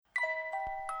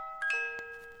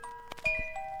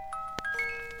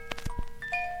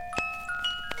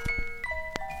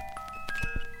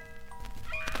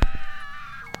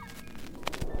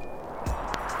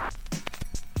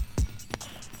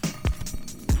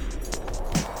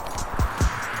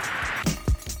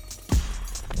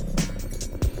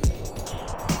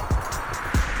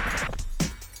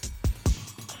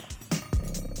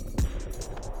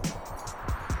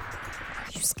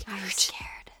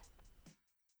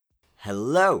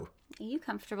Hello. Are you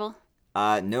comfortable?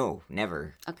 No,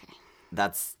 never. Okay.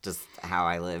 That's just how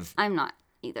I live. I'm not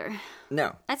either.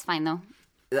 No, That's fine, though.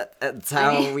 that's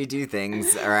how we do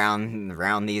things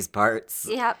around these parts.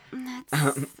 Yep.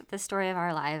 That's the story of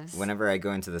our lives. Whenever I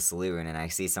go into the saloon and I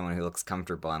see someone who looks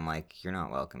comfortable, I'm like, you're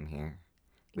not welcome here.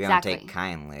 We Exactly. don't take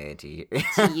kindly to you.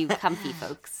 To you comfy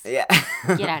folks. Yeah.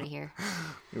 Get out of here.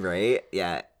 Right?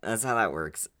 Yeah, that's how that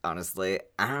works, honestly.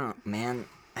 I don't, man.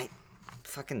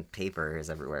 Fucking paper is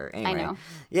everywhere. Anyway. I know.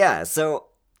 Yeah, so,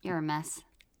 You're a mess.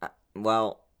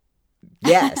 well,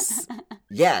 yes.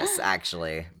 Yes,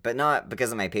 actually. But not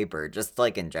because of my paper, just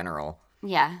like in general.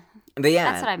 Yeah. But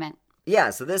yeah. That's what I meant.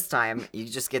 Yeah, so this time you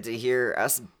just get to hear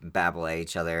us babble at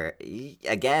each other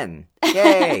again.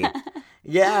 Yay!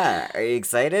 Yeah, are you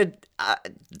excited?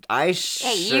 I sure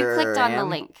Hey, you clicked on the am.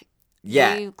 link.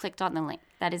 Yeah. You clicked on the link.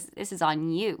 This is on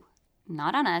you,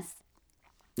 not on us.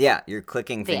 Yeah, your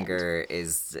clicking The end. finger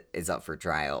is up for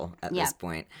trial at Yeah. this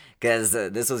point. Because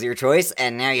this was your choice,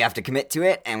 and now you have to commit to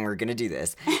it, and we're going to do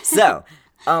this. So,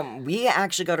 we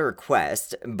actually got a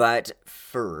request, but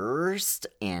first,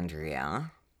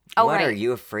 Andrea, Oh, what right. are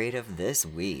you afraid of this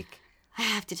week? I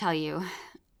have to tell you.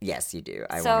 Yes, you do.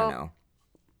 I So- want to know.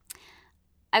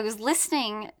 I was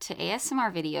listening to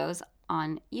ASMR videos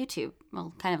on YouTube.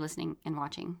 Well, kind of listening and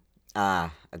watching.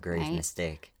 Ah, a grave Right.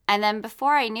 mistake. And then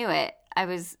before I knew it, I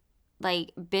was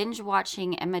like binge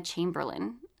watching Emma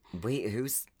Chamberlain. Wait,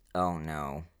 who's... Oh,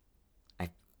 no.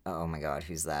 Oh, my God,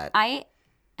 who's that? I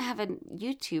have a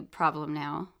YouTube problem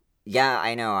now. Yeah,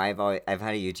 I know. I've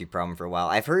had a YouTube problem for a while.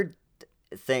 I've heard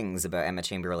things about Emma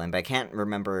Chamberlain, but I can't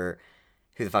remember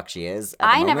who the fuck she is. At the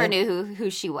I never moment. knew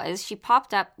who she was. She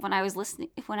popped up when I was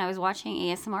watching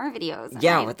ASMR videos. and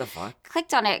Yeah, I what the fuck?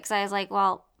 clicked on it because I was like,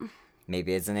 well,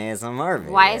 Maybe it's an ASMR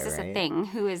video. why is this right? a thing?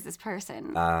 Who is this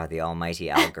person? The almighty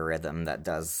algorithm that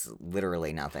does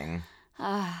literally nothing.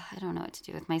 I don't know what to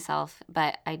do with myself,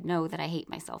 but I know that I hate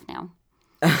myself now.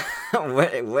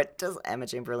 What does Emma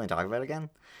Chamberlain talk about again?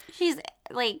 She's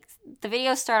like, the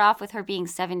videos start off with her being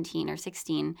 17 or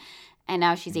 16, and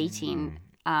now she's 18.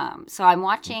 So I'm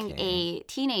watching a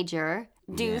teenager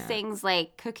do Yeah. things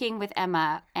like cooking with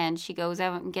Emma, and she goes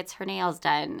out and gets her nails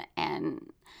done,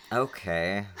 and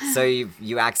Okay, so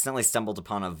you accidentally stumbled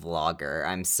upon a vlogger.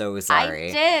 I'm so sorry.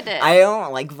 I did. I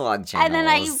don't like vlog channels. And then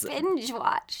I binge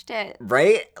watched it.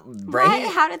 Right?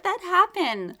 How did that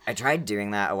happen? I tried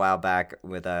doing that a while back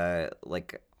with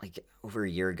like over a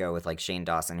year ago with like Shane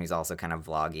Dawson, who's also kind of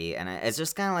vloggy, and it's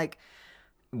just kind of like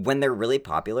when they're really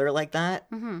popular like that,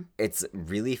 it's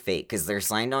really fake because they're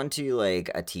signed onto like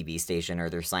a TV station or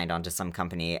they're signed onto some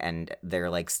company, and they're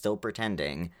like still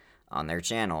pretending on their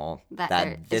channel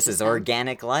that this is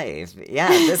organic life. Yeah,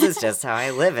 this is just how I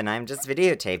live, and I'm just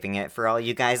videotaping it for all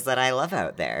you guys that I love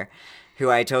out there, who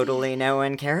I totally know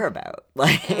and care about.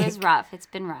 Like, It was rough. It's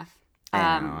been rough.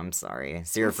 I know. I'm sorry.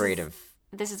 So you're afraid of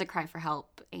This is a cry for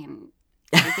help, and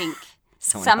I think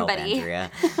someone help somebody.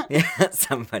 Andrea. Yeah,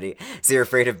 somebody. So you're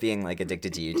afraid of being like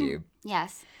addicted to YouTube.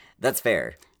 Yes. That's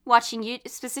fair.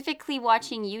 Specifically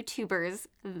watching YouTubers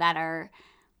that are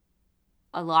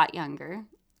a lot younger.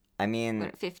 I mean,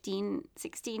 What, 15,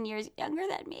 16 years younger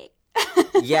than me?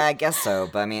 yeah, I guess so.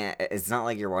 But I mean, it's not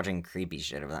like you're watching creepy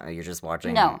shit of them. You're just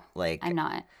watching, No, like, I'm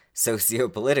not.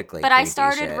 sociopolitically. But I creepy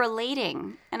started shit.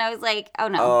 relating, and I was like, oh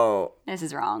no, Oh, this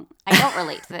is wrong. I don't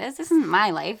relate to this. This isn't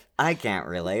my life. I can't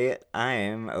relate. I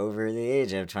am over the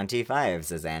age of 25,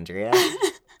 says Andrea.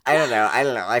 I don't know.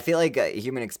 I feel like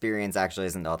human experience actually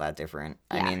isn't all that different.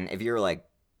 Yeah. I mean, if you were like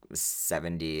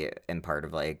 70 and part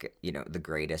of like, you know, the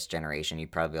greatest generation,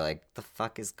 you'd probably be like, the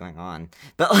fuck is going on?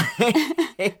 But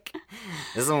like,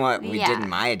 this isn't what we did Yeah. in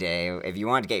my day. If you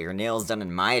wanted to get your nails done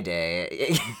in my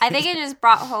day, I think it just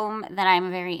brought home that I'm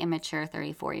a very immature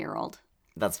 34-year-old.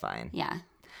 that's fine. Yeah,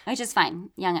 which is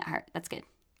fine. Young at heart. That's good.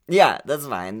 Yeah, that's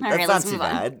fine. All That's right, not let's too move on.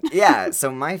 bad. Yeah,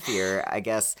 so my fear, I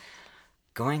guess,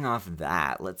 going off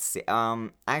that, let's see.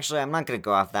 Actually, I'm not going to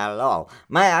go off that at all.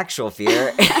 My actual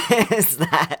fear is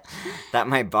that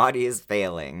my body is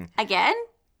failing. Again?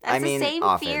 That's I mean, the same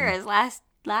often. fear as last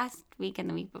week and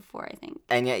the week before, I think.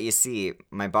 And yet, you see,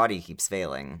 my body keeps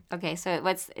failing. Okay, so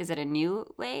is it a new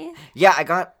way? Yeah, I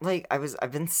got, like,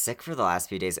 I've been sick for the last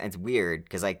few days, and it's weird,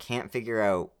 because I can't figure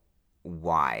out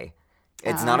why.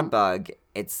 It's not a Oh. bug,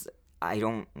 I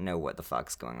don't know what the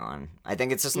fuck's going on. I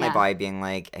think it's just my Yeah. body being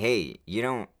like, hey, you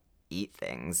don't eat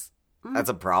things. That's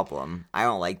a problem. I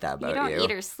don't like that about You don't you.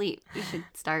 eat or sleep. You should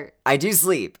start. I do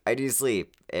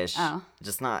sleep-ish. Oh.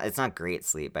 Just not, it's not great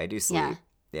sleep. I do sleep. Yeah.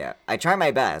 Yeah. I try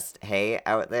my best. Hey,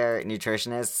 out there,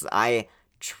 nutritionists, I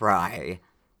try.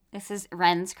 This is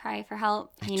Ren's cry for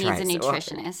help. He needs a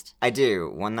nutritionist. I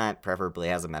do. One that preferably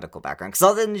has a medical background. Because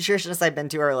all the nutritionists I've been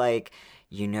to are like,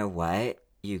 you know what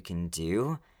you can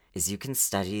do? Is you can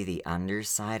study the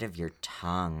underside of your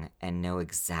tongue and know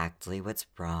exactly what's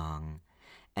wrong.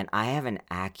 And I have an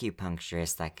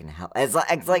acupuncturist that can help. It's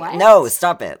like no,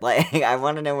 stop it. Like, I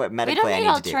want to know what medically I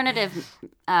need to do. We don't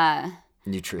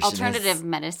need alternative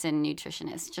medicine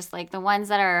nutritionists. Just like the ones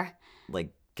that are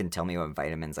like can tell me what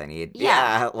vitamins I need.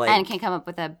 Yeah, and can come up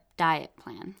with a diet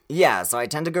plan. Yeah, so I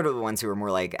tend to go to the ones who are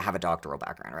more like have a doctoral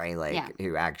background, right? Like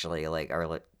who actually like are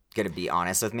like going to be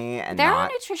honest with me and there are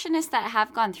nutritionists that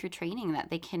have gone through training that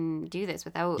they can do this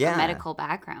without a medical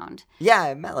background. Yeah,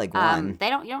 I met like one. You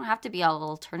don't have to be all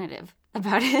alternative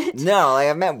about it. No, like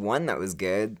I met one that was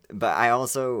good, but I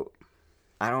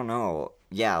don't know.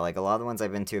 Yeah, like a lot of the ones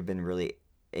I've been to have been really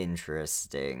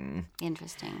interesting.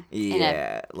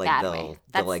 Yeah, like they'll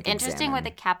That's like interesting examine.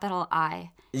 with a capital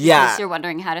I. Yeah. Because you're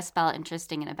wondering how to spell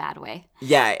interesting in a bad way.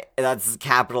 Yeah, that's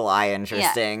capital I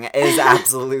interesting is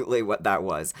absolutely what that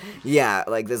was. Yeah,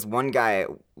 like this one guy,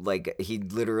 like he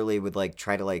literally would like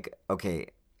try to like, okay,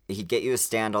 he'd get you to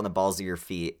stand on the balls of your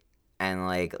feet and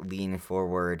like lean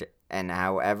forward. And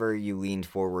however you leaned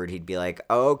forward, he'd be like,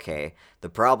 oh, okay, the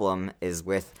problem is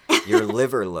with your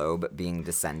liver lobe being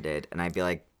descended. And I'd be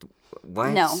like, what?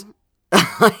 No.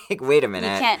 Like, wait a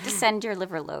minute. You can't descend your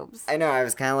liver lobes. I know, I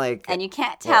was kind of like... And you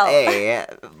can't tell. Well,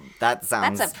 that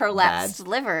sounds That's a prolapsed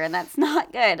liver, and that's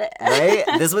not good. Right?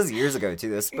 This was years ago, too.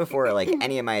 This was before, like,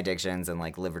 any of my addictions and,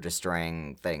 like,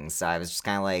 liver-destroying things. So I was just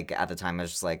kind of like, at the time, I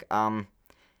was just like,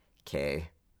 okay.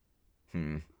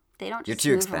 They don't You're just too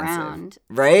move expensive. around.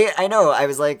 Right? I know. I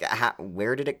was like,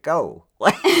 where did it go?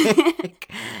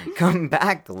 Like, come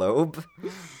back, Globe.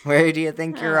 Where do you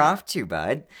think you're off to,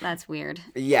 bud? That's weird.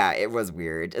 Yeah, it was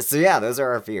weird. So yeah, those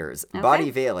are our fears. Okay.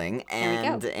 Body failing There we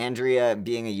and go. Andrea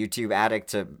being a YouTube addict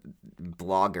to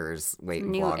bloggers. Wait,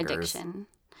 New bloggers. addiction.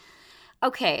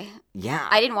 Okay. Yeah.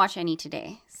 I didn't watch any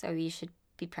today, so you should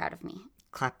be proud of me.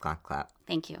 Clap, clap, clap.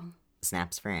 Thank you.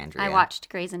 Snaps for Andrea. I watched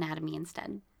Grey's Anatomy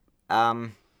instead.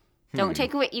 Don't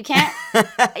take away. You can't.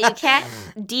 You can't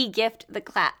de-gift the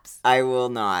claps. I will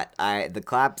not. The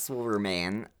claps will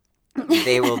remain.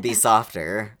 They will be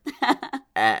softer,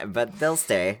 but they'll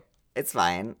stay. It's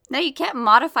fine. No, you can't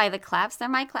modify the claps. They're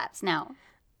my claps now.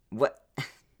 What?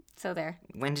 So there.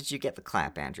 When did you get the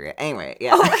clap, Andrea? Anyway,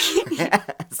 yeah. Oh,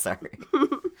 Sorry.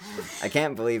 I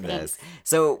can't believe this.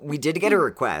 So we did get a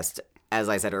request, as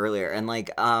I said earlier, and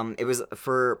like, it was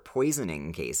for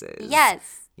poisoning cases.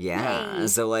 Yes. Yeah. Yay.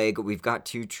 So like, we've got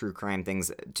 2 true crime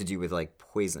things to do with like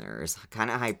poisoners,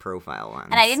 kind of high profile ones.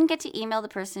 And I didn't get to email the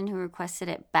person who requested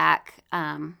it back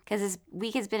because this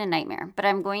week has been a nightmare. But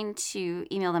I'm going to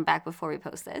email them back before we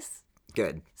post this.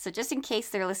 Good. So just in case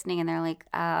they're listening and they're like,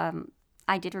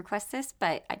 I did request this,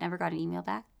 but I never got an email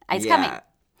back. It's coming.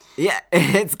 Yeah,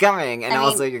 it's coming. And I mean,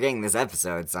 also, you're getting this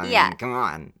episode, so I mean, come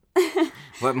on.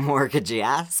 What more could you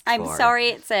ask I'm for? sorry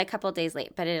it's a couple of days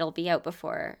late, but it'll be out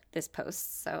before this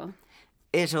posts, so.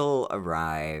 It'll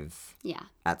arrive. Yeah.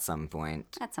 At some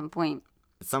point. At some point.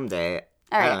 Someday.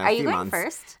 All right, know, are you few going months.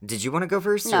 first? Did you want to go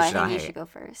first? No, or I should think you should go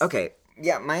first. Okay.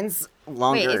 Yeah, mine's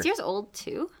longer. Wait, is yours old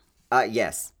too?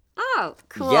 Yes. Oh,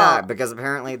 cool. Yeah, because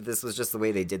apparently this was just the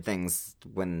way they did things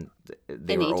when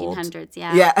they were in the old. 1800s,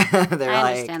 yeah. Yeah, they're I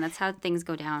like, understand. That's how things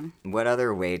go down. what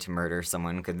other way to murder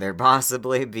someone could there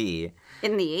possibly be?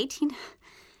 In the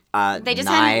 1800s? They just knives.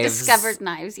 hadn't discovered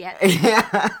knives yet.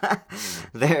 Yeah,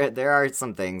 there are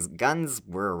some things. Guns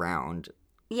were around,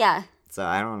 Yeah. so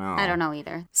I don't know. I don't know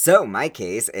either. So my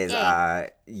case is, Yay.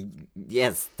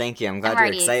 yes, thank you. I'm glad I'm you're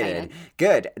already excited.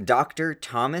 Good. Dr.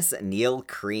 Thomas Neil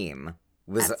Cream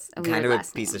was That's a kind weird of a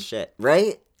last piece name. of shit,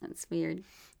 right? That's weird.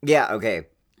 Yeah. Okay.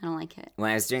 I don't like it. When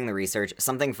I was doing the research,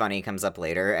 something funny comes up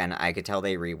later, and I could tell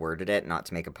they reworded it not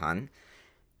to make a pun.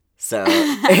 So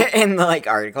in the like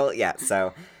article, yeah.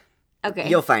 So Okay.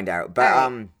 you'll find out. But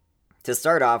All to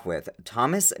start off with,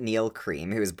 Thomas Neil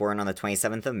Cream, who was born on the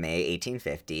 27th of May,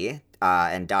 1850,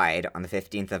 and died on the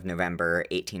 15th of November,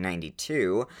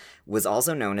 1892, was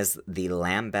also known as the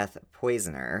Lambeth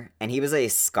Poisoner, and he was a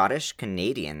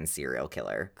Scottish-Canadian serial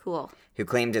killer Cool. who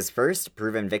claimed his first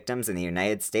proven victims in the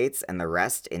United States and the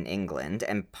rest in England,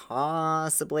 and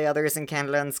possibly others in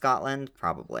Canada and Scotland,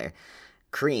 probably.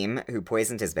 Cream, who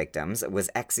poisoned his victims, was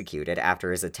executed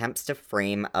after his attempts to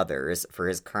frame others for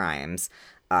his crimes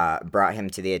brought him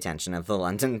to the attention of the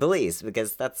London police,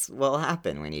 because that's what'll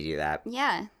happen when you do that.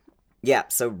 Yeah. Yeah,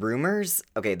 so rumors,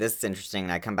 okay, this is interesting,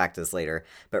 and I come back to this later,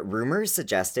 but rumors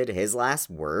suggested his last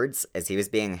words as he was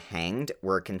being hanged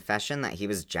were a confession that he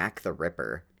was Jack the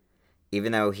Ripper.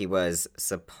 even though he was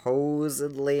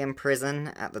supposedly in prison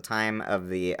at the time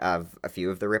of a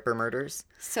few of the Ripper murders.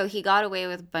 So he got away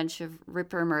with a bunch of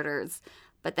Ripper murders,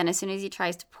 but then as soon as he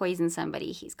tries to poison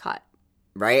somebody, he's caught.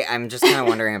 Right? I'm just kind of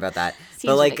wondering about that.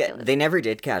 But, like, ridiculous. they never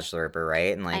did catch the Ripper,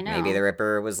 right? And, like, I know. maybe the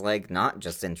Ripper was, like, not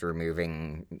just into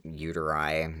removing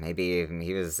uteri. Maybe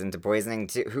he was into poisoning,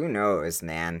 too. Who knows,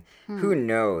 man? Who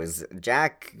knows?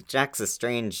 Jack's a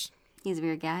strange... He's a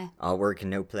weird guy. All work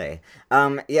and no play.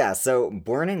 Yeah, so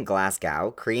born in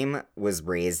Glasgow, Cream was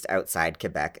raised outside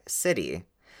Quebec City.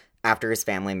 After his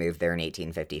family moved there in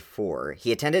 1854,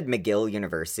 he attended McGill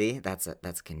University. That's a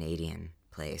Canadian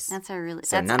place. That's So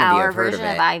that's none of you our have heard of version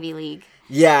of it. Ivy League.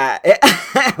 Yeah,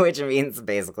 which means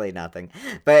basically nothing.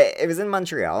 But it was in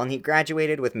Montreal, and he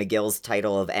graduated with McGill's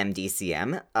title of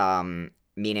MDCM,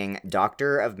 meaning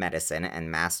Doctor of Medicine and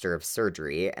Master of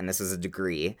Surgery, and this was a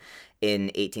degree in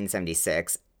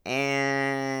 1876.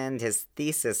 And his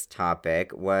thesis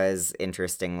topic was,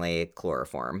 interestingly,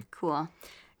 chloroform. Cool.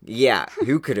 Yeah,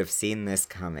 who could have seen this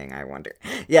coming, I wonder.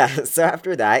 Yeah, so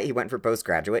after that, he went for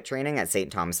postgraduate training at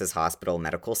St. Thomas's Hospital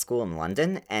Medical School in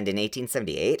London, and in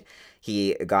 1878,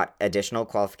 he got additional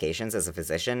qualifications as a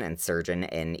physician and surgeon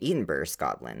in Edinburgh,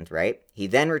 Scotland, right? He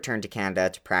then returned to Canada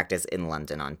to practice in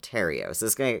London, Ontario. So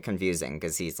this is going to get confusing,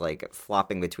 because he's, like,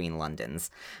 flopping between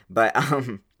Londons. But,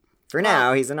 for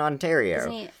now, he's in Ontario.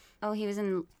 Isn't he? Oh, he was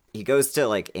in... He goes to,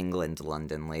 like, England,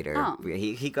 London later. Oh.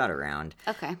 He got around.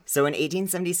 Okay. So in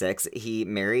 1876, he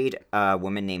married a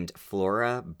woman named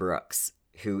Flora Brooks,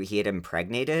 who he had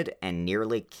impregnated and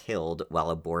nearly killed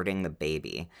while aborting the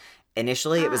baby.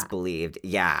 Initially, it was believed, so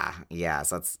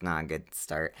that's not a good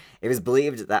start. It was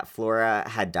believed that Flora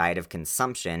had died of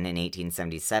consumption in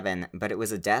 1877, but it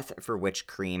was a death for which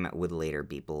Cream would later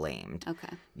be blamed.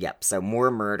 Okay. Yep, so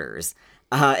more murders.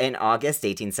 In August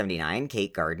 1879,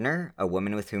 Kate Gardner, a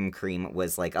woman with whom Cream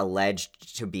was, like,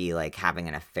 alleged to be, like, having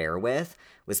an affair with,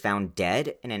 was found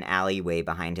dead in an alleyway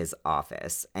behind his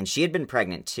office. And she had been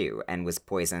pregnant, too, and was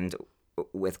poisoned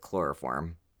with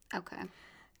chloroform. Okay.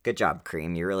 Good job,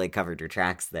 Cream. You really covered your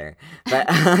tracks there.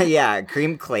 But, yeah,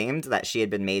 Cream claimed that she had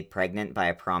been made pregnant by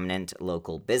a prominent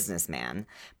local businessman.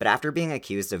 But after being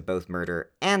accused of both murder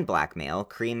and blackmail,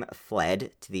 Cream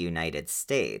fled to the United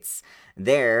States.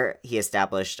 There, he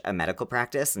established a medical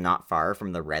practice not far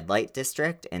from the Red Light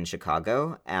District in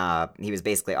Chicago. He was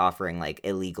basically offering, like,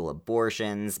 illegal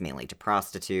abortions, mainly to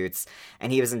prostitutes.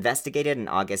 And he was investigated in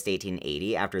August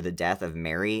 1880 after the death of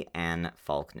Mary Ann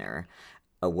Faulkner,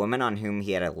 a woman on whom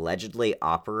he had allegedly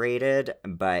operated,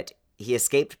 but he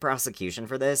escaped prosecution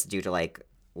for this due to, like,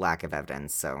 lack of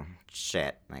evidence, so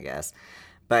shit, I guess.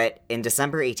 But in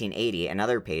December 1880,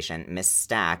 another patient, Miss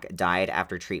Stack, died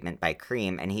after treatment by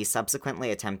Cream, and he subsequently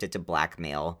attempted to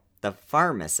blackmail the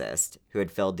pharmacist who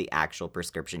had filled the actual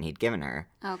prescription he'd given her.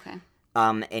 Okay.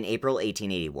 In April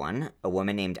 1881, a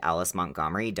woman named Alice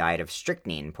Montgomery died of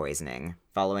strychnine poisoning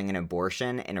following an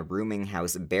abortion in a rooming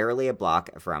house barely a block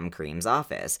from Cream's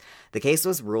office. The case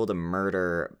was ruled a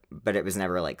murder, but it was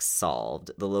never, like,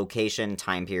 solved. The location,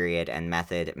 time period, and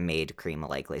method made Cream a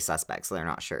likely suspect, so they're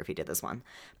not sure if he did this one.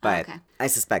 But Okay. I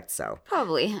suspect so.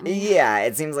 Probably. I mean, Yeah,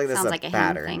 it seems like this sounds is a like a him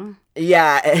pattern. thing.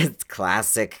 Yeah, it's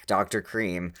classic Dr.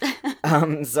 Cream.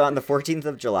 So on the 14th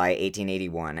of July,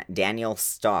 1881, Daniel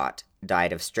Stott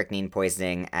died of strychnine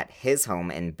poisoning at his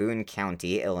home in Boone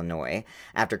County, Illinois,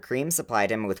 after Cream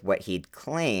supplied him with what he'd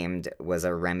claimed was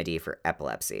a remedy for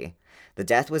epilepsy. The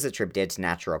death was attributed to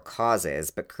natural causes,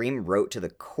 but Cream wrote to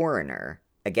the coroner,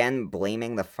 again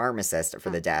blaming the pharmacist for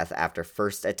the death after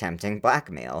first attempting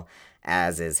blackmail,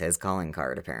 as is his calling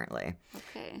card, apparently.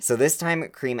 Okay. So this time,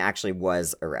 Cream actually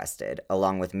was arrested,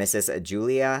 along with Mrs.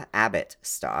 Julia Abbott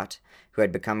Stott, who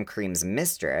had become Cream's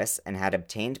mistress and had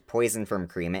obtained poison from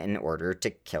Cream in order to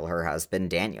kill her husband,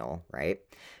 Daniel, right?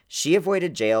 She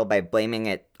avoided jail by blaming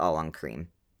it all on Cream,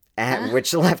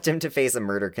 which left him to face a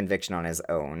murder conviction on his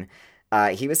own.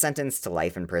 He was sentenced to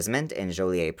life imprisonment in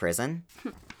Joliet Prison.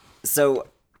 So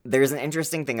there's an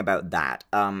interesting thing about that.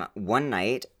 One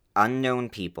night, unknown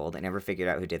people, they never figured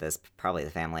out who did this, probably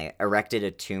the family, erected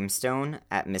a tombstone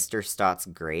at Mr. Stott's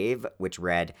grave, which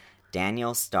read,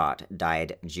 Daniel Stott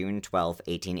died June 12,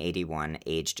 1881,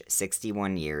 aged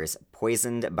 61 years,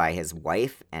 poisoned by his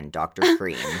wife and Dr.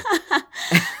 Cream.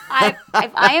 If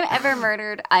I am ever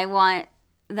murdered, I want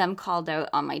them called out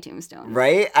on my tombstone.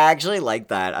 Right? I actually like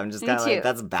that. I'm just Me kind of like, too.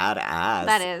 that's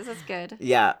badass. That's good.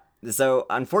 Yeah. So,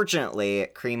 unfortunately,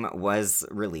 Cream was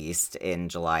released in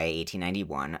July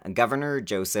 1891. Governor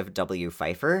Joseph W.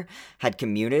 Pfeiffer had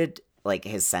commuted, like,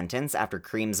 his sentence after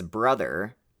Cream's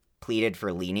brother pleaded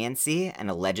for leniency and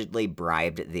allegedly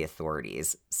bribed the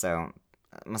authorities. So,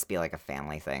 it must be like a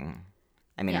family thing.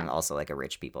 I mean, Yeah. also like a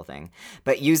rich people thing.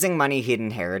 But using money he'd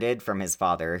inherited from his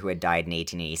father, who had died in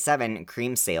 1887,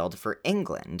 Cream sailed for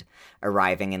England,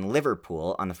 arriving in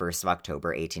Liverpool on the 1st of October,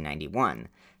 1891.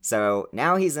 So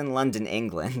now he's in London,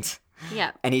 England.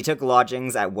 Yeah. And he took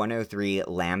lodgings at 103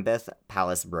 Lambeth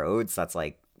Palace Roads. That's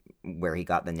like where he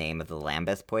got the name of the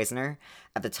Lambeth poisoner.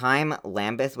 At the time,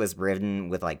 Lambeth was ridden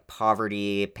with like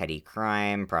poverty, petty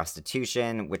crime,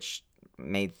 prostitution, which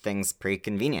made things pretty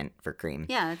convenient for Cream.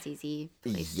 Yeah, that's easy.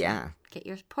 Place Yeah. to get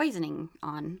your poisoning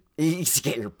on. You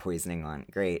get your poisoning on.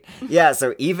 Great. Yeah,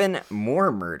 so even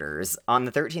more murders. On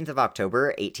the 13th of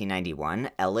October, 1891,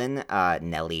 Ellen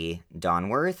Nellie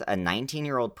Donworth, a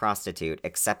 19-year-old prostitute,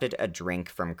 accepted a drink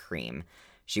from Cream.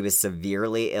 She was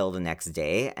severely ill the next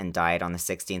day and died on the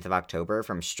 16th of October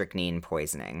from strychnine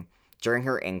poisoning. During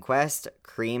her inquest,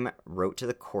 Cream wrote to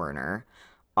the coroner,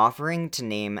 offering to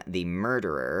name the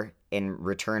murderer in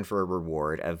return for a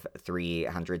reward of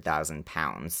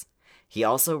 £300,000. He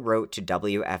also wrote to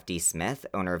W.F.D. Smith,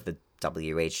 owner of the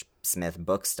W.H. Smith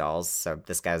bookstalls, so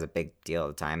this guy was a big deal at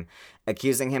the time,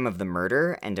 accusing him of the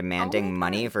murder and demanding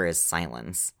money for his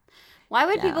silence. Why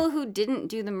would Yeah. people who didn't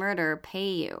do the murder pay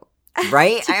you?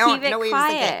 Right? To I don't keep it know what he was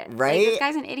quiet. thinking. Like, Right? this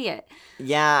guy's an idiot.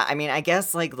 Yeah, I mean, I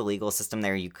guess, like, the legal system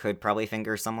there, you could probably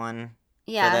finger someone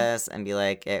for Yeah. this and be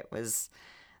like, it was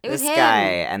It was this him. guy,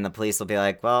 and the police will be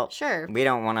like, well, Sure. we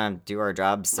don't want to do our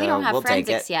job, so we don't have we'll take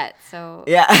forensics it. yet, so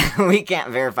Yeah, we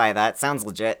can't verify that. Sounds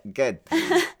legit. Good.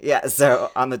 Yeah,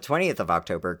 so on the 20th of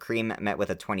October, Cream met with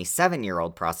a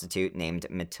 27-year-old prostitute named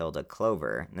Matilda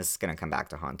Clover. This is going to come back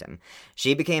to haunt him.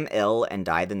 She became ill and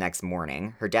died the next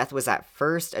morning. Her death was at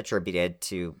first attributed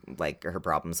to, like, her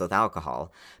problems with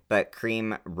alcohol, but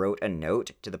Cream wrote a note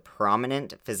to the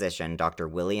prominent physician, Dr.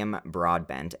 William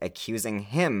Broadbent, accusing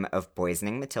him of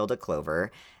poisoning Matilda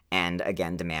Clover and,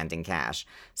 again, demanding cash.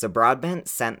 So Broadbent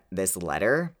sent this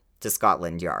letter to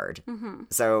Scotland Yard. Mm-hmm.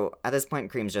 So at this point,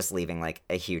 Cream's just leaving like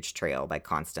a huge trail by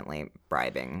constantly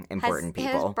bribing important has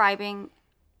people. his bribing,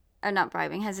 or not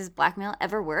bribing, has his blackmail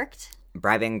ever worked?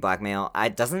 Bribing, blackmail, I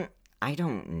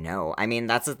don't know. I mean,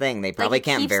 that's the thing. They probably Like,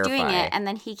 he can't keeps verify. doing it, and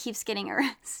then he keeps getting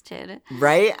arrested.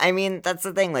 Right? I mean, that's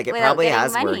the thing. Like, it Without probably getting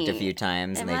has money. worked a few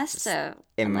times. It and they must just- have.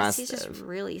 It Unless must he's just have.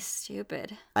 really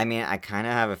stupid. I mean, I kind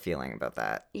of have a feeling about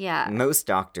that. Yeah, Most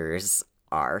doctors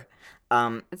are.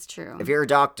 it's true. If you're a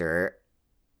doctor,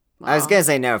 I was Well. gonna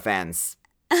say no offense,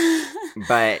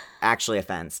 but actually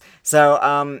offense.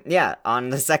 So, yeah, on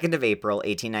the 2nd of April,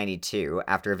 1892,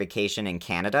 after a vacation in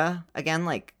Canada, again,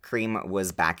 like, Cream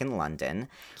was back in London,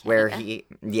 where he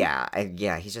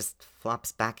just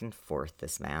flops back and forth,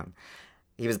 this man.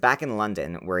 He was back in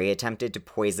London, where he attempted to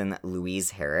poison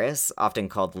Louise Harris, often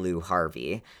called Lou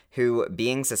Harvey, who,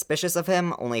 being suspicious of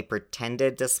him, only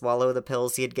pretended to swallow the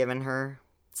pills he had given her.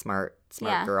 Smart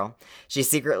Yeah. girl. She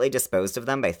secretly disposed of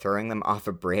them by throwing them off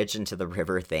a bridge into the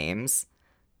River Thames.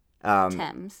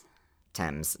 Thames.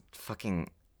 Thames. Fucking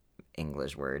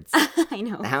English words. I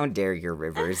know. How dare your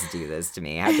rivers do this to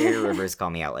me? How dare your rivers call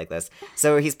me out like this?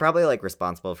 So he's probably, like,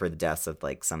 responsible for the deaths of,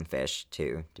 like, some fish,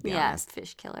 too, to be Yeah, honest.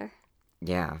 fish killer.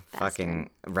 Yeah, Bastard. fucking,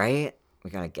 right? We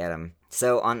gotta get him.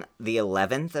 So on the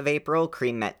 11th of April,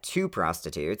 Cream met two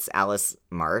prostitutes, Alice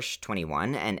Marsh,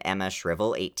 21, and Emma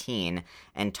Shrivel, 18,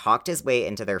 and talked his way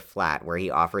into their flat where he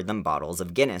offered them bottles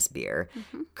of Guinness beer.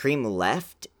 Mm-hmm. Cream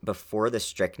left before the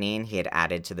strychnine he had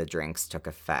added to the drinks took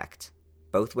effect.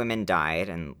 Both women died,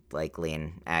 and likely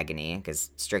in agony, because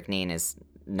strychnine is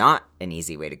not an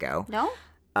easy way to go. No?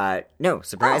 No,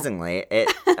 surprisingly,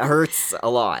 it hurts a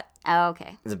lot. Oh,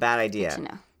 okay. It's a bad idea. Good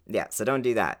to know. Yeah, so don't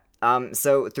do that.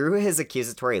 So through his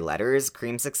accusatory letters,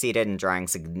 Cream succeeded in drawing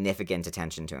significant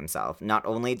attention to himself. Not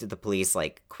only did the police,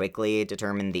 like, quickly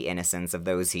determine the innocence of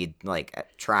those he'd, like,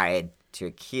 tried to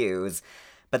accuse,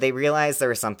 but they realized there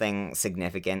was something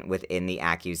significant within the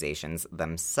accusations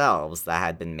themselves that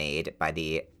had been made by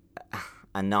the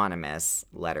anonymous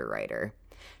letter writer.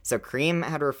 So Cream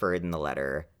had referred in the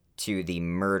letter to the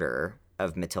murder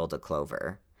of Matilda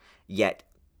Clover, yet,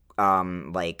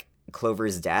 like,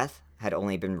 Clover's death had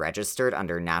only been registered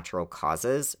under natural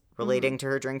causes relating to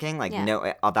her drinking. Like, Yeah.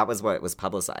 no, that was what was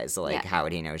publicized. So, like, Yeah. how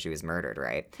would he know she was murdered,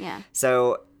 right? Yeah.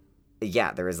 So,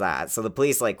 yeah, there was that. So the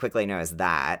police, like, quickly noticed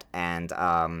that and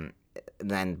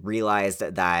then realized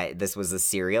that this was a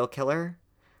serial killer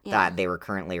Yeah. that they were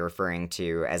currently referring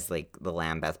to as, like, the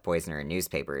Lambeth poisoner in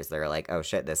newspapers. They're like, oh,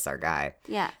 shit, this is our guy.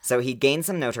 Yeah. So he gained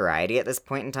some notoriety at this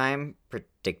point in time,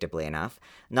 predictably enough.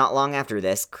 Not long after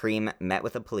this, Cream met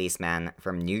with a policeman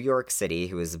from New York City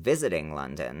who was visiting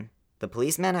London. The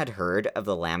policeman had heard of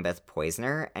the Lambeth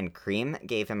poisoner, and Cream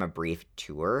gave him a brief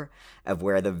tour of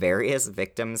where the various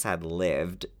victims had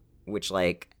lived, which,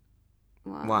 like,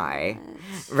 Why?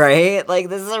 Right? Like,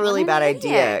 this is a really bad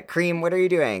idea. Cream, what are you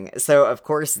doing? So, of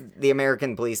course, the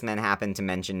American policeman happened to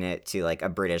mention it to, like, a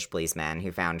British policeman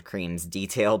who found Cream's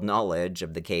detailed knowledge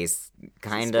of the case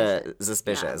kind of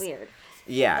suspicious. Weird.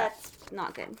 Yeah. That's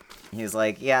not good. He was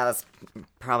like, yeah, that's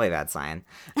probably a bad sign.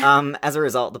 As a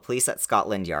result, the police at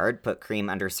Scotland Yard put Cream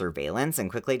under surveillance and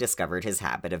quickly discovered his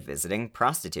habit of visiting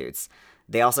prostitutes.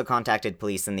 They also contacted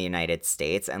police in the United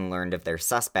States and learned of their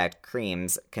suspect,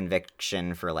 Cream's,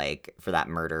 conviction for that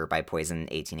murder by poison in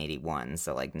 1881.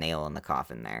 So, like, nail in the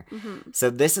coffin there. Mm-hmm. So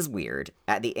this is weird.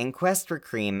 At the inquest for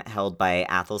Cream held by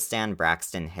Athelstan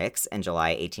Braxton Hicks in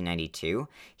July 1892,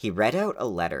 he read out a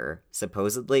letter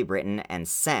supposedly written and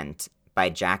sent by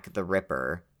Jack the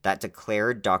Ripper that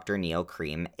declared Dr. Neil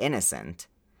Cream innocent.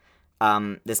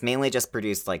 This mainly just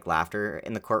produced, like, laughter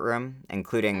in the courtroom,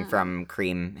 including from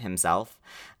Cream himself.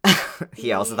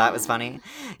 He also thought it was funny.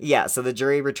 Yeah, so the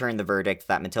jury returned the verdict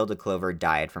that Matilda Clover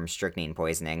died from strychnine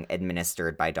poisoning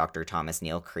administered by Dr. Thomas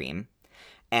Neil Cream.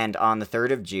 And on the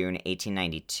 3rd of June,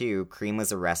 1892, Cream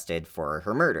was arrested for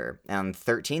her murder. And on the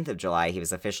 13th of July, he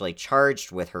was officially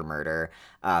charged with her murder,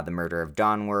 the murder of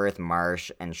Donworth,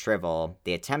 Marsh, and Shrivel,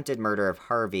 the attempted murder of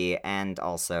Harvey, and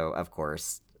also, of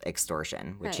course,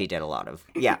 extortion, which he did a lot of.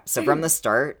 Yeah, so from the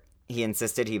start, he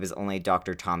insisted he was only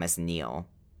Dr. Thomas Neil,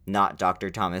 not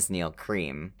Dr. Thomas Neil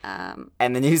Cream.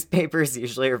 And the newspapers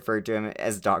usually referred to him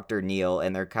as Dr. Neil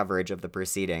in their coverage of the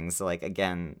proceedings. So, like,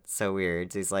 again, so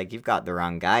weird. So he's like, you've got the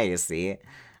wrong guy, you see.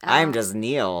 I'm just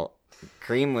Neil.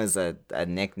 Cream was a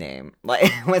nickname.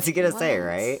 Like, what's he gonna say,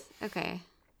 right? Okay.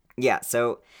 Yeah,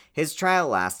 so his trial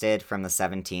lasted from the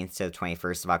 17th to the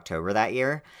 21st of October that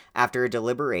year. After a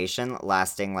deliberation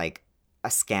lasting, like,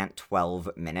 a scant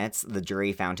 12 minutes, the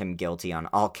jury found him guilty on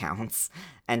all counts,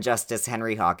 and Justice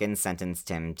Henry Hawkins sentenced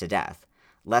him to death.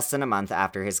 Less than a month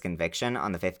after his conviction,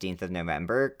 on the 15th of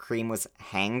November, Cream was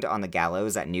hanged on the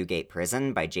gallows at Newgate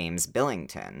Prison by James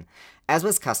Billington. As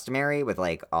was customary with,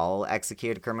 like, all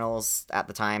executed criminals at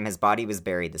the time, his body was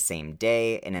buried the same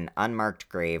day in an unmarked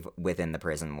grave within the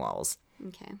prison walls.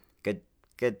 Okay.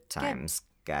 Good times,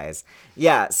 guys.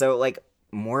 Yeah, so, like,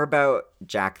 more about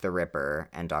Jack the Ripper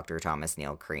and Dr. Thomas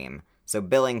Neil Cream. So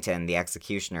Billington, the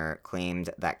executioner, claimed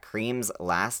that Cream's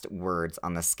last words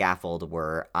on the scaffold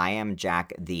were, "I am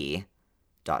Jack the... ...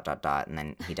 and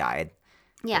then he died.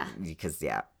 Yeah. Because,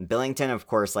 yeah. Billington, of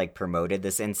course, like, promoted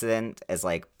this incident as,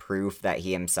 like, proof that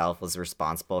he himself was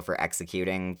responsible for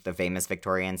executing the famous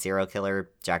Victorian serial killer,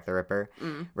 Jack the Ripper.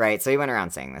 Right? So he went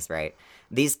around saying this, right?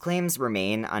 These claims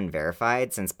remain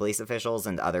unverified since police officials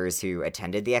and others who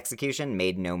attended the execution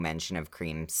made no mention of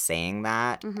Cream saying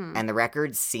that. And the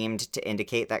records seemed to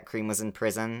indicate that Cream was in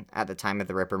prison at the time of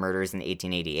the Ripper murders in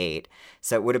 1888.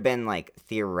 So it would have been, like,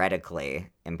 theoretically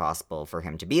impossible for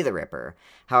him to be the Ripper.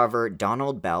 However,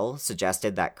 Donald Bell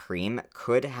suggested that Cream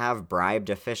could have bribed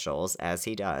officials, as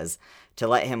he does, to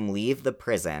let him leave the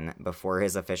prison before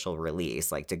his official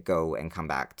release, like to go and come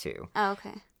back too. Oh,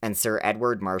 okay. And Sir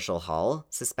Edward Marshall Hall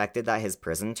suspected that his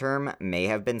prison term may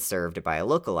have been served by a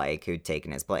lookalike who'd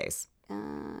taken his place.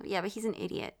 Yeah, but he's an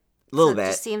idiot. A little bit.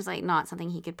 It just seems like not something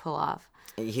he could pull off.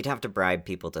 He'd have to bribe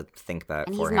people to think about it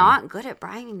and for him. And he's not good at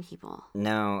bribing people.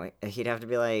 No, he'd have to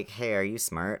be like, hey, are you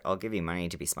smart? I'll give you money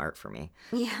to be smart for me.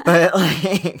 Yeah. But,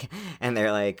 like, and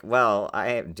they're like, well,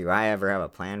 do I ever have a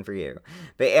plan for you?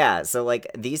 But yeah, so, like,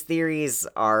 these theories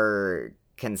are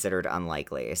considered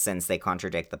unlikely since they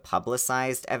contradict the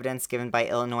publicized evidence given by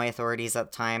Illinois authorities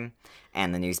at the time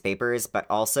and the newspapers, but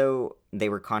also they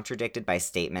were contradicted by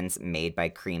statements made by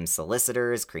Cream's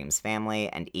solicitors, Cream's family,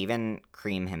 and even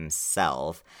Cream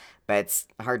himself. But it's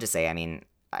hard to say. I mean,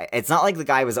 it's not like the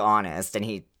guy was honest, and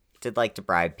he did like to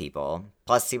bribe people.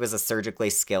 Plus, he was a surgically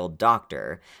skilled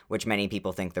doctor, which many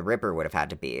people think the Ripper would have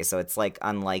had to be. So it's, like,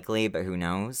 unlikely, but who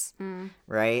knows,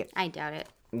 right? I doubt it.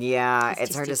 Yeah,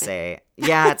 it's hard to say.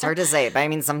 Yeah, it's hard to say. But I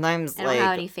mean, sometimes, I don't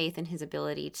have any faith in his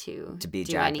ability to be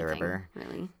do Jack anything, the Ripper.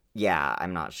 Really. Yeah,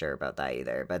 I'm not sure about that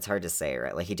either. But it's hard to say,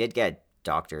 right? Like, he did get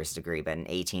doctor's degree, but in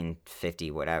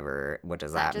 1850 whatever, what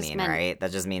does that mean, right?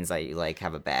 That just means that you, like,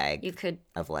 have a bag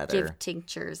of leather. Give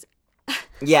tinctures.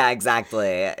 Yeah,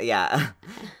 exactly. Yeah.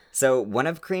 So one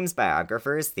of Cream's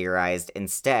biographers theorized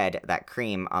instead that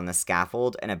Cream, on the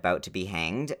scaffold and about to be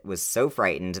hanged, was so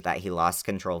frightened that he lost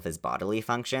control of his bodily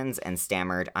functions and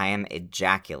stammered, "I am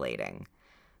ejaculating,"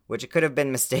 which could have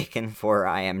been mistaken for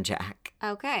 "I am Jack."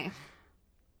 Okay.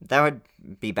 That would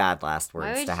be bad last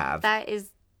words to have. That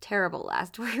is terrible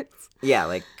last words. Yeah,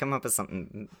 like, come up with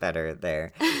something better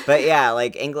there. But yeah,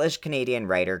 like, English-Canadian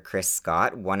writer Chris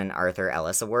Scott won an Arthur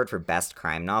Ellis Award for Best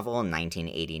Crime Novel in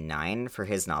 1989 for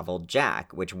his novel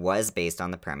Jack, which was based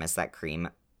on the premise that Cream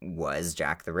was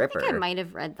Jack the I Ripper. think I might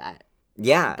have read that.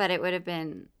 Yeah. But it would have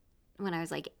been when I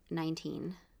was like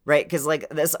 19. Right, because, like,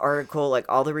 this article, like,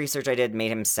 all the research I did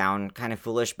made him sound kind of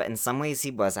foolish, but in some ways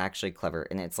he was actually clever,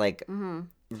 and it's, like,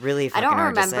 really fucking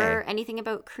hard to say. I don't remember anything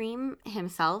about Cream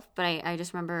himself, but I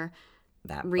just remember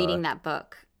reading that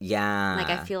book. Yeah. Like,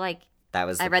 I feel like that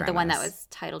was I read the one that premise. was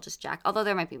titled just Jack, although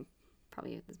there might be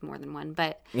probably more than one,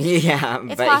 but Yeah,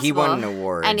 it's but he won possible. an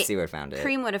award, And he would have found it.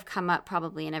 Cream would have come up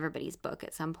probably in everybody's book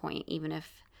at some point, even if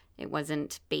it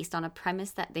wasn't based on a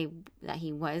premise that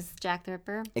he was Jack the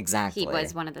Ripper. Exactly. He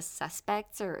was one of the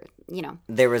suspects, or, you know.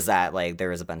 There was that, like, there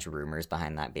was a bunch of rumors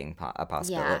behind that being a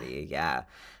possibility. Yeah.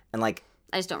 And, like,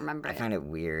 I just don't remember I it. find it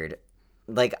weird.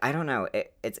 Like, I don't know.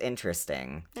 It's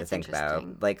interesting to think interesting.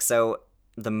 about. Like, so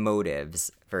the motives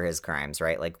for his crimes,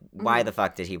 right? Like, why the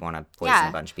fuck did he want to poison Yeah.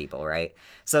 a bunch of people, right?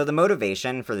 So the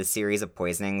motivation for the series of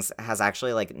poisonings has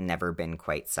actually, like, never been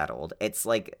quite settled. It's,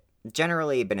 like,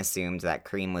 generally been assumed that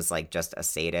Cream was, like, just a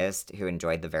sadist who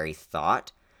enjoyed the very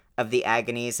thought of the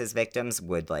agonies his victims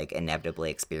would, like,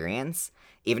 inevitably experience,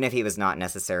 even if he was not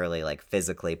necessarily, like,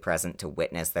 physically present to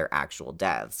witness their actual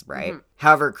deaths, right?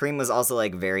 However, Cream was also,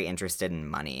 like, very interested in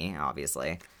money,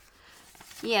 obviously.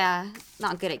 Yeah,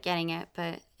 not good at getting it,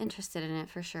 but interested in it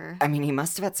for sure. I mean, he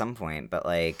must have at some point, but,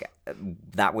 like,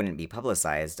 that wouldn't be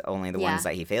publicized. Only the Yeah. ones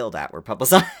that he failed at were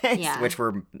publicized, Yeah. which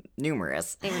were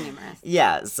numerous. They were numerous.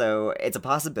 Yeah, so it's a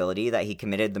possibility that he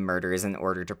committed the murders in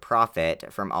order to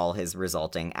profit from all his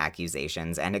resulting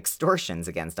accusations and extortions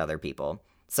against other people.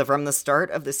 So from the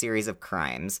start of the series of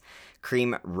crimes,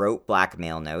 Cream wrote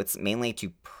blackmail notes, mainly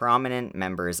to prominent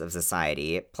members of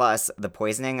society, plus the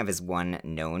poisoning of his one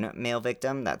known male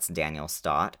victim, that's Daniel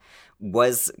Stott,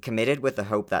 was committed with the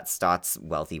hope that Stott's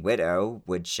wealthy widow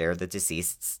would share the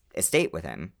deceased's estate with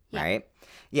him, right?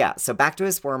 Yeah, so back to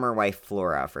his former wife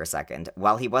Flora for a second.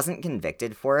 While he wasn't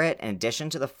convicted for it, in addition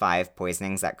to the 5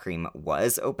 poisonings that Cream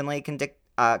was openly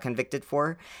convicted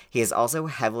for, he is also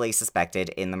heavily suspected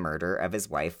in the murder of his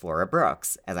wife Flora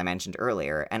Brooks, as I mentioned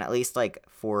earlier, and at least like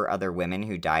 4 other women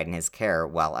who died in his care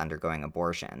while undergoing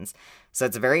abortions. So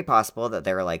it's very possible that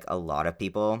there are like a lot of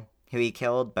people who he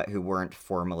killed, but who weren't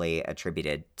formally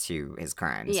attributed to his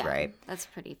crimes, right? That's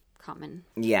pretty common.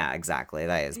 Yeah, exactly.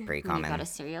 That is pretty When common. you've got a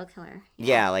serial killer.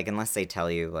 Yeah, like, unless they tell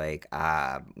you, like,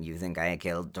 you think I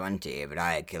killed 20, but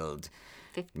I killed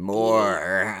 50.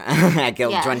 more. I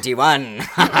killed Yeah. 21.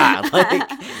 Like,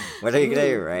 what are you gonna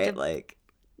do, right? Like,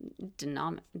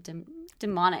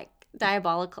 Demonic.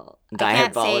 Diabolical.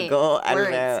 Diabolical? I I don't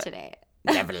can't say know. words today.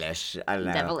 devilish. I don't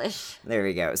know. Devilish. There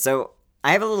we go. So,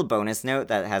 I have a little bonus note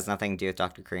that has nothing to do with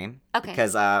Dr. Cream. Okay.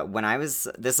 Because when I was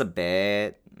this a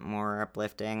bit more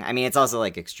uplifting. I mean, it's also,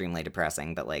 like, extremely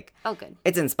depressing, but, like, Oh, good.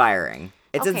 it's inspiring.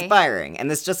 It's Okay. inspiring. And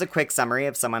this is just a quick summary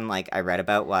of someone, like, I read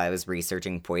about while I was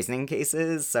researching poisoning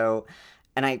cases. So,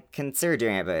 and I considered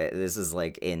doing it, but this is,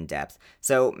 like, in depth.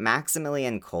 So,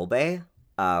 Maximilian Kolbe,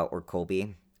 or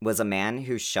Kolbe, was a man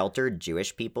who sheltered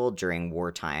Jewish people during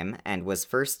wartime and was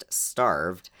first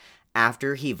starved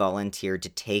after he volunteered to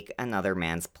take another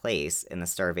man's place in the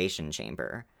starvation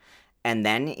chamber. And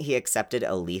then he accepted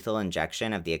a lethal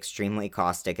injection of the extremely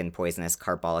caustic and poisonous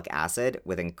carbolic acid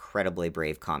with incredibly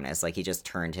brave calmness. Like, he just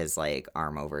turned his, like,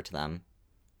 arm over to them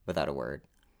without a word.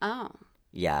 Oh.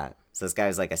 Yeah. So this guy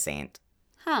was like a saint.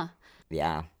 Huh.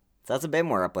 Yeah. So that's a bit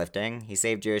more uplifting. He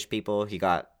saved Jewish people. He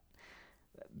got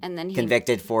And then he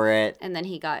convicted for it. And then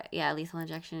he got lethal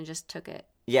injection and just took it.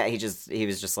 Yeah, he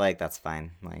was just like, that's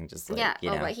fine. Like, just like, you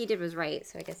know. What he did was right,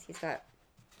 so I guess he's got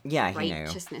Yeah, he knew.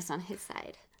 righteousness on his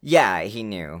side. Yeah, he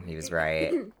knew he was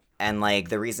right. And, like,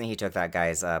 the reason he took that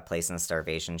guy's place in the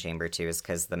starvation chamber, too, is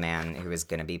because the man who was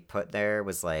going to be put there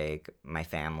was, like, my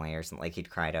family or something. Like, he'd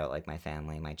cried out, like, my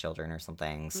family, my children or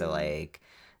something. So, like,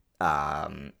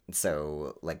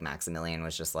 Maximilian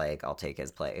was just like, I'll take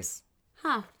his place.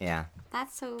 Huh. Yeah.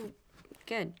 That's so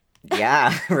good.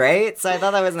 Yeah, right? So I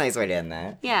thought that was a nice way to end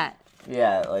that. Yeah.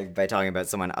 Yeah, like, by talking about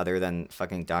someone other than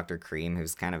fucking Dr. Cream,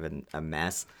 who's kind of a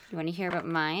mess. You want to hear about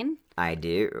mine? I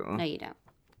do. No, you don't.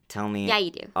 Tell me Yeah,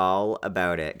 you do. all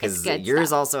about it. Because It's good yours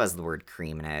stuff. also has the word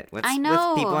cream in it. What's I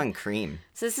know. with people and cream?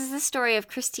 So this is the story of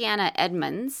Christiana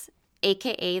Edmonds,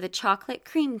 a.k.a. the chocolate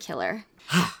cream killer.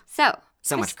 So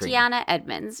much cream. Christiana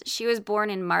Edmonds, she was born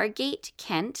in Margate,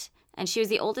 Kent, and she was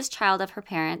the oldest child of her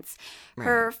parents.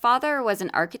 Her father was an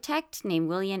architect named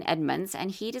William Edmonds,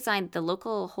 and he designed the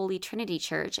local Holy Trinity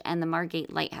Church and the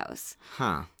Margate Lighthouse.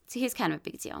 Huh. So he was kind of a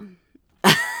big deal.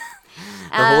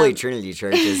 The Holy Trinity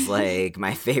Church is, like,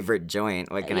 my favorite joint.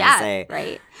 What can I say?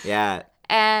 Right. Yeah.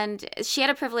 And she had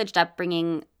a privileged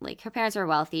upbringing. Like, her parents were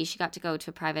wealthy. She got to go to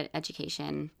a private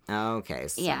education. Okay.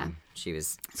 So Yeah. she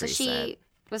was So pretty she set.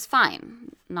 was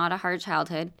fine. Not a hard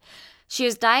childhood. She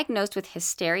was diagnosed with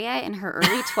hysteria in her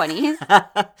early 20s.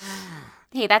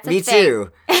 Hey, that's a Me thing.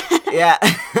 too. Yeah.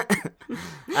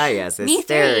 Ah, yes, Me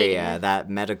hysteria, three. that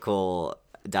medical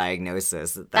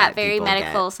diagnosis. That very people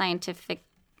medical, get.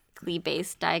 scientifically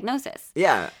based diagnosis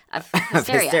Yeah. of Of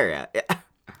hysteria. hysteria.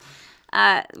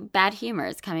 Yeah. Bad humor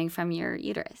is coming from your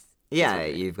uterus. Yeah,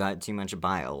 you've got too much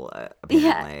bile,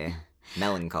 apparently.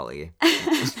 Melancholy.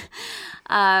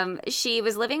 She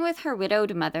was living with her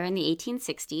widowed mother in the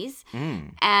 1860s,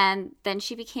 and then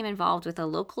she became involved with a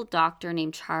local doctor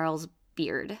named Charles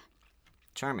Beard.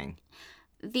 Charming.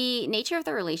 The nature of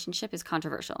the relationship is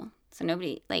controversial. So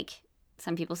nobody, like,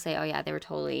 some people say, oh yeah, they were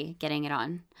totally getting it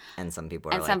on. And some people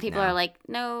are And like, some people no. are like,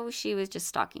 no, she was just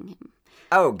stalking him.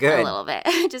 Oh, good. A little bit.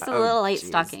 Just a Oh, little light jeez.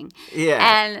 stalking. Yeah.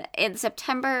 And in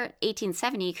September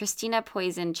 1870, Christina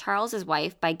poisoned Charles's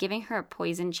wife by giving her a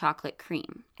poisoned chocolate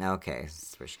cream. Okay,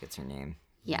 that's where she gets her name.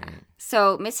 Yeah.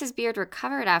 So Mrs. Beard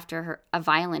recovered after a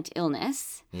violent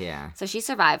illness. Yeah. So she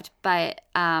survived, but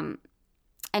and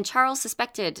Charles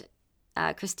suspected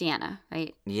Christiana,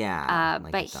 right? Yeah.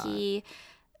 like But I thought. he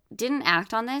didn't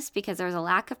act on this because there was a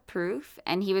lack of proof,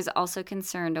 and he was also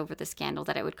concerned over the scandal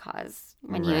that it would cause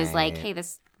when he was like, Right. hey,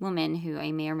 this woman who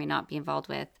I may or may not be involved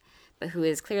with, but who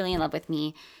is clearly in love with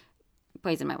me,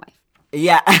 poisoned my wife.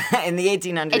 Yeah, in the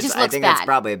 1800s, It just I looks think that's bad.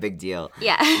 probably a big deal.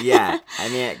 Yeah. Yeah, I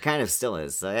mean, it kind of still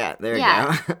is. So yeah, there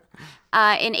Yeah. you go.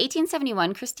 In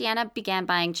 1871, Christiana began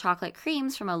buying chocolate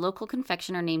creams from a local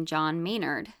confectioner named John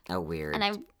Maynard. Oh, weird. And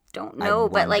I don't know,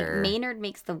 but like wonder- Maynard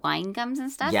makes the wine gums and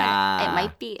stuff. Yeah. It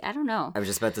might be, I don't know. I was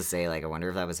just about to say, like, I wonder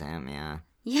if that was him. Yeah,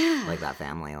 Yeah. like that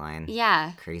family line.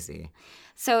 Yeah. Crazy.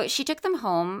 So she took them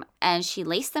home and she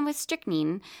laced them with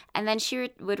strychnine, and then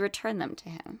she would return them to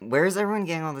him. Where is everyone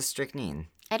getting all this strychnine?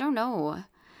 I don't know.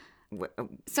 Wh-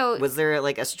 So Was there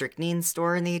like a strychnine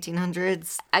store in the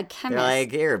 1800s? a They're chemist.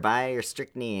 like, here, buy your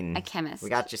strychnine. A chemist. We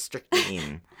got your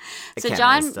strychnine. A So chemist,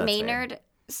 John that's fair. Maynard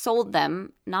sold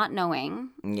them, not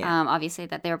knowing, Yeah. obviously,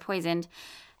 that they were poisoned.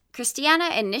 Christiana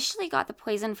initially got the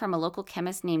poison from a local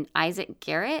chemist named Isaac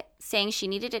Garrett, saying she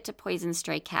needed it to poison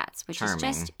stray cats, which is Charming.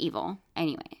 just evil.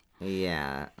 Anyway.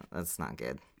 Yeah, that's not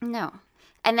good. No.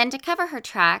 And then to cover her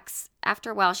tracks,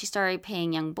 after a while, she started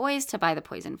paying young boys to buy the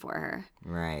poison for her.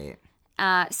 Right.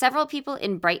 Several people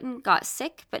in Brighton got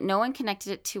sick, but no one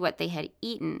connected it to what they had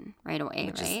eaten right away,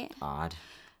 Which right? is odd.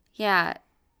 Yeah.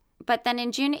 But then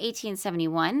in June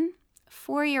 1871,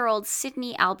 4-year-old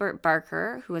Sidney Albert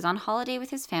Barker, who was on holiday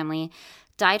with his family,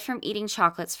 died from eating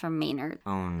chocolates from Maynard.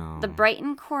 Oh, no. The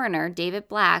Brighton coroner, David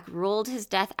Black, ruled his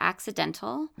death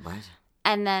accidental. What?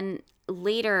 And then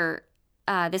later,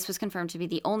 this was confirmed to be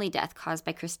the only death caused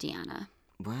by Christiana.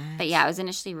 What? But yeah, it was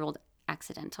initially ruled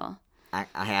accidental. I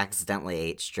accidentally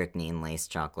ate strychnine-laced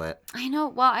chocolate. I know.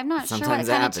 Well, I'm not sure what Sometimes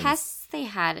kind it of happens. tests they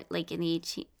had, like in the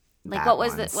 18. Like Bad what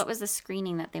was ones. what was the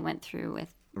screening that they went through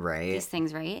with Right? these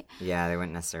things, right? Yeah, they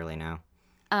wouldn't necessarily know.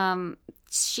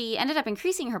 She ended up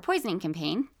increasing her poisoning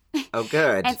campaign Oh,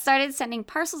 good. and started sending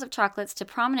parcels of chocolates to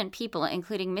prominent people,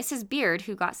 including Mrs. Beard,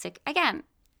 who got sick again.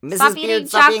 Mrs. Stop Beard, eating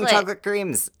stop eating chocolate. chocolate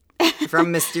creams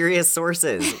from mysterious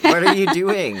sources. What are you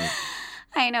doing?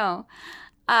 I know.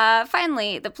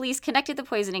 Finally, the police connected the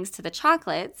poisonings to the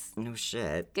chocolates. No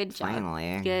shit. Good job.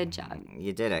 Finally. Good job.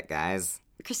 You did it, guys.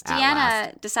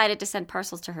 Christiana decided to send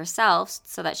parcels to herself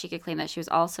so that she could claim that she was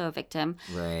also a victim.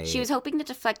 Right. She was hoping to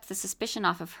deflect the suspicion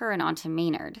off of her and onto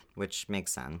Maynard. Which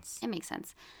makes sense. It makes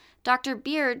sense. Dr.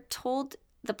 Beard told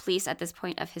the police at this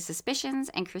point of his suspicions,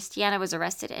 and Christiana was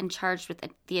arrested and charged with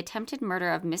the attempted murder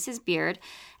of Mrs. Beard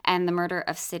and the murder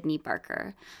of Sidney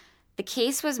Barker. The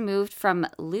case was moved from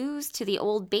Lewes to the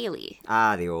Old Bailey.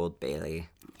 Ah, the Old Bailey.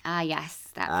 Ah, yes,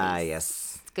 that place. Ah,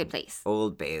 yes. It's a good place.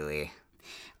 Old Bailey.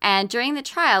 And during the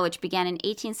trial, which began in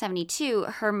 1872,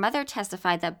 her mother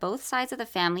testified that both sides of the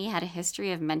family had a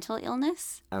history of mental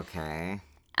illness. Okay.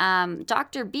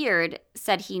 Dr. Beard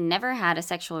said he never had a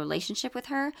sexual relationship with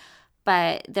her,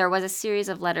 but there was a series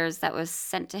of letters that was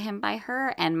sent to him by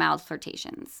her and mild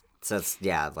flirtations. So it's,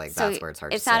 yeah, like, So that's where it's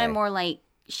hard it to sounded say. more like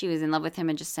she was in love with him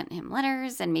and just sent him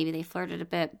letters, and maybe they flirted a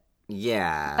bit.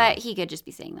 Yeah. But he could just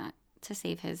be saying that to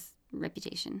save his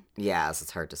reputation. Yeah, so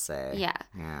it's hard to say. Yeah.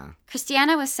 Yeah.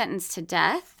 Christiana was sentenced to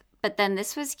death, but then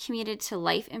this was commuted to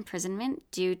life imprisonment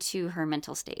due to her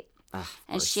mental state. Ugh,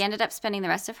 And she ended up spending the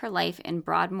rest of her life in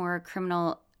Broadmoor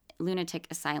Criminal Lunatic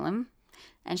Asylum,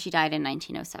 and she died in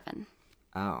 1907.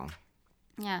 Oh.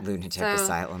 Yeah. Lunatic So,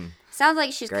 asylum. Sounds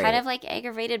like she's Great. kind of like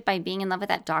aggravated by being in love with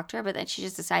that doctor, but then she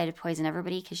just decided to poison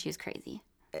everybody because she was crazy.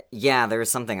 Yeah, there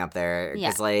was something up there. Yeah.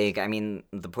 Because, like, I mean,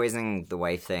 the poisoning the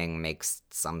wife thing makes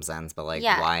some sense, but, like,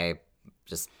 Yeah. why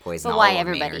just poison But all why of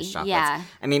everybody? Maynard's chocolates. Yeah.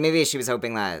 I mean, maybe she was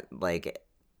hoping that, like,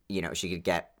 you know, she could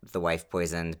get the wife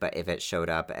poisoned, but if it showed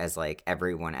up as, like,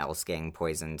 everyone else getting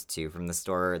poisoned, too, from the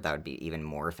store, that would be even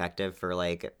more effective for,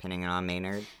 like, pinning it on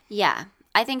Maynard. Yeah,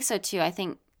 I think so, too. I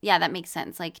think, yeah, that makes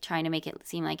sense. Like, trying to make it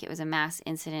seem like it was a mass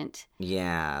incident.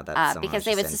 Yeah, that's because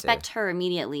they would suspect her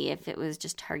immediately if it was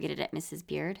just targeted at Mrs.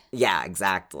 Beard. Yeah,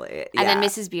 exactly. And then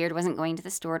Mrs. Beard wasn't going to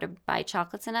the store to buy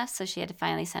chocolates enough, so she had to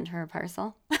finally send her a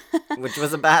parcel. Which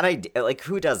was a bad idea. Like,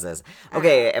 who does this?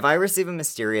 Okay, if I receive a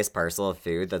mysterious parcel of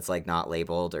food that's, like, not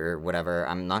labeled or whatever,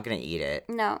 I'm not gonna eat it.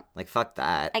 No. Like, fuck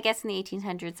that. I guess in the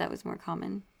 1800s that was more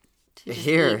common. To just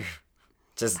Here. eat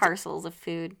Just parcels of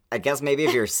food. I guess maybe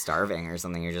if you're starving or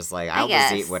something, you're just like, I'll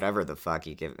just eat whatever the fuck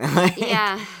you give me.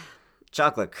 Yeah.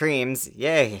 Chocolate creams,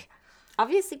 yay.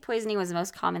 Obviously, poisoning was the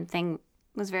most common thing,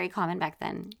 was very common back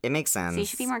then. It makes sense. So you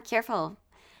should be more careful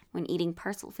when eating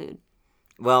parcel food.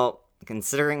 Well,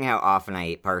 considering how often I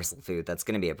eat parcel food, that's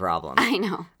going to be a problem. I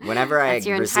know. Whenever that's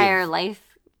your entire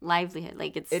livelihood.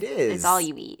 Like, it is. It's all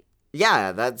you eat.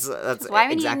 Yeah, that's why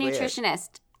we exactly need a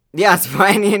nutritionist. Yeah, that's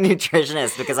why I need a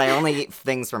nutritionist, because I only eat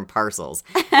things from parcels.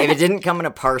 If it didn't come in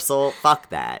a parcel, fuck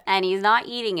that. And he's not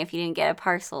eating if you didn't get a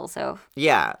parcel, so...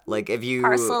 Yeah, like if you...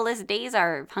 Parcel-less days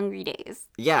are hungry days.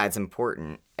 Yeah, it's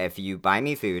important. If you buy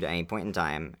me food at any point in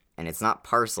time, and it's not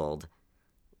parceled,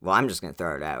 well, I'm just going to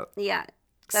throw it out. Yeah.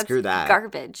 Screw that.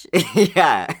 Garbage.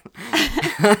 Yeah.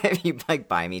 If you, like,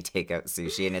 buy me takeout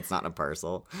sushi and it's not a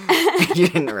parcel, you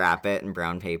didn't wrap it in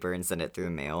brown paper and send it through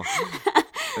the mail...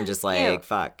 I'm just like, Ew.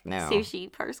 Fuck, no.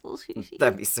 Parcel sushi.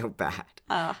 That'd be so bad.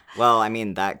 Well, I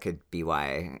mean, that could be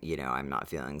why, you know, I'm not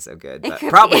feeling so good. But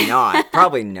probably not.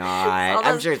 Probably not.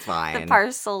 I'm sure it's fine. The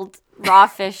parceled raw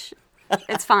fish.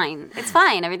 It's fine. It's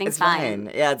fine. Everything's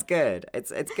fine. Yeah, it's good.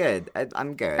 It's good.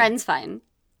 I'm good. Friend's fine.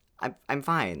 I'm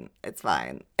fine. It's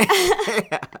fine.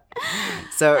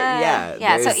 So,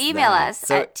 yeah. So email us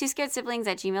at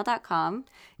twoscaredsiblings@gmail.com.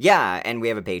 Yeah, and we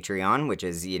have a Patreon, which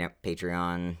is, you know,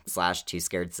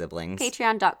 Patreon/twoscaredsiblings.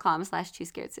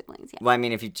 Patreon.com/twoscaredsiblings, yeah. Well, I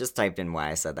mean, if you just typed in what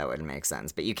I said, that wouldn't make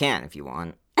sense. But you can if you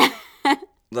want.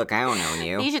 Look, I don't own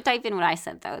you. You should type in what I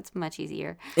said, though. It's much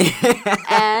easier.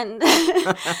 And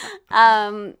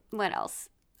what else?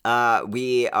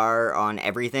 We are on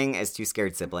everything as Two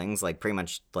Scared Siblings, like pretty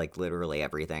much like literally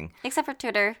everything. Except for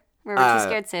Twitter, where we're Two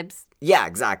Scared Sibs. Yeah,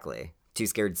 exactly. Two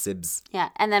Scared Sibs. Yeah,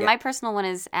 and then my personal one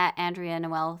is at Andrea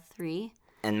Noel 3.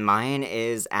 And mine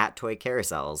is at Toy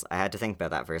Carousels. I had to think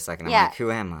about that for a second. I'm like, who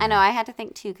am I? I know, I had to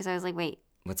think too, because I was like, wait.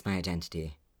 What's my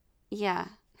identity? Yeah,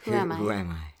 who am I? Who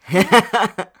am I?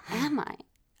 Am I?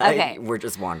 Okay. We're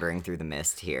just wandering through the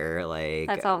mist here. Like,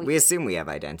 that's all we assume we have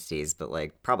identities, but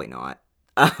like, probably not.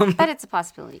 But it's a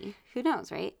possibility. Who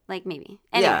knows, right? Like, maybe.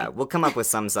 Anyway. Yeah, we'll come up with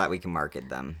some so that we can market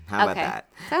them. How about that?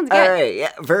 Sounds good. All right,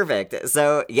 yeah, perfect.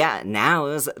 So, yeah, now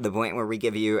is the point where we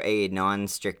give you a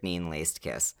non-strychnine laced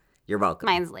kiss. You're welcome.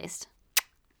 Mine's laced.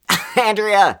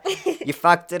 Andrea, you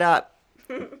fucked it up.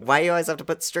 Why do you always have to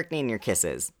put strychnine in your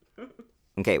kisses?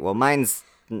 Okay, well, mine's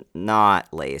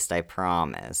not laced, I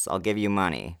promise. I'll give you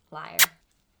money. Liar.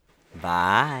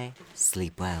 Bye.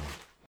 Sleep well.